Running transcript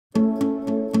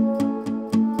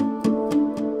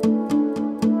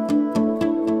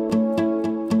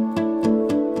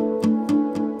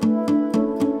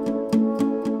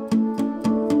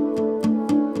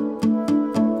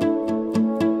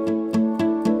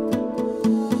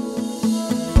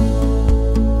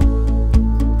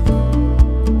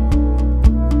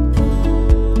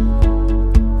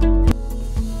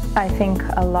think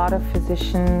a lot of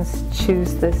physicians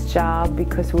choose this job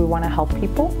because we want to help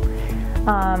people.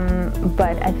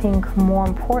 But I think more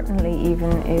importantly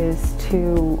even is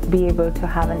to be able to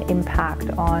have an impact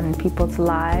on people's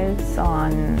lives,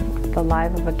 on the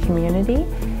life of a community.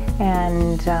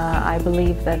 And I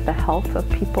believe that the health of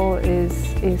people is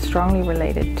strongly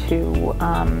related to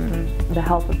the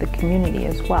health of the community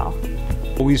as well.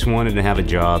 Always wanted to have a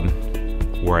job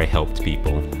where I helped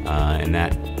people, and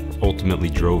that ultimately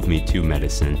drove me to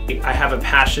medicine. I have a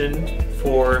passion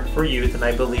for youth, and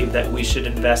I believe that we should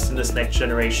invest in this next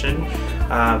generation.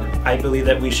 I believe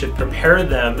that we should prepare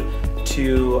them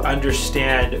to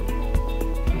understand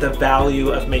the value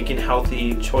of making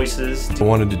healthy choices. I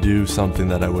wanted to do something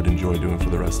that I would enjoy doing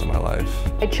for the rest of my life.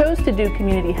 I chose to do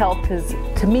community health because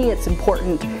to me it's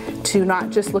important to not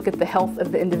just look at the health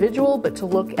of the individual, but to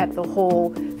look at the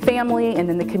whole family and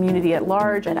then the community at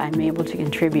large. And I'm able to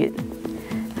contribute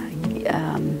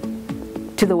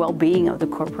to the well-being of the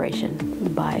corporation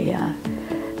by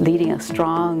leading a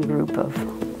strong group of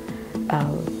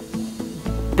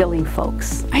billing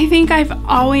folks. I think I've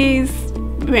always,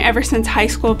 ever since high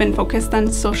school, been focused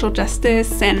on social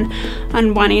justice and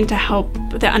on wanting to help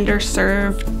the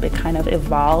underserved. It kind of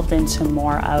evolved into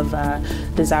more of a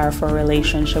desire for a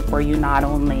relationship where you not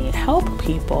only help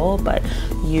people, but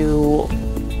you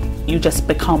just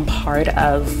become part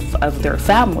of their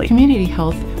family. Community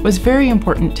health was very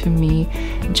important to me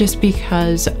just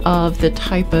because of the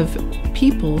type of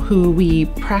people who we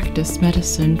practice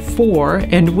medicine for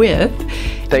and with.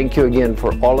 Thank you again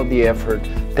for all of the effort.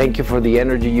 Thank you for the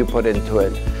energy you put into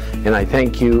it. And I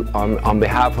thank you on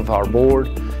behalf of our board,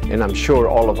 and I'm sure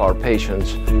all of our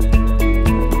patients.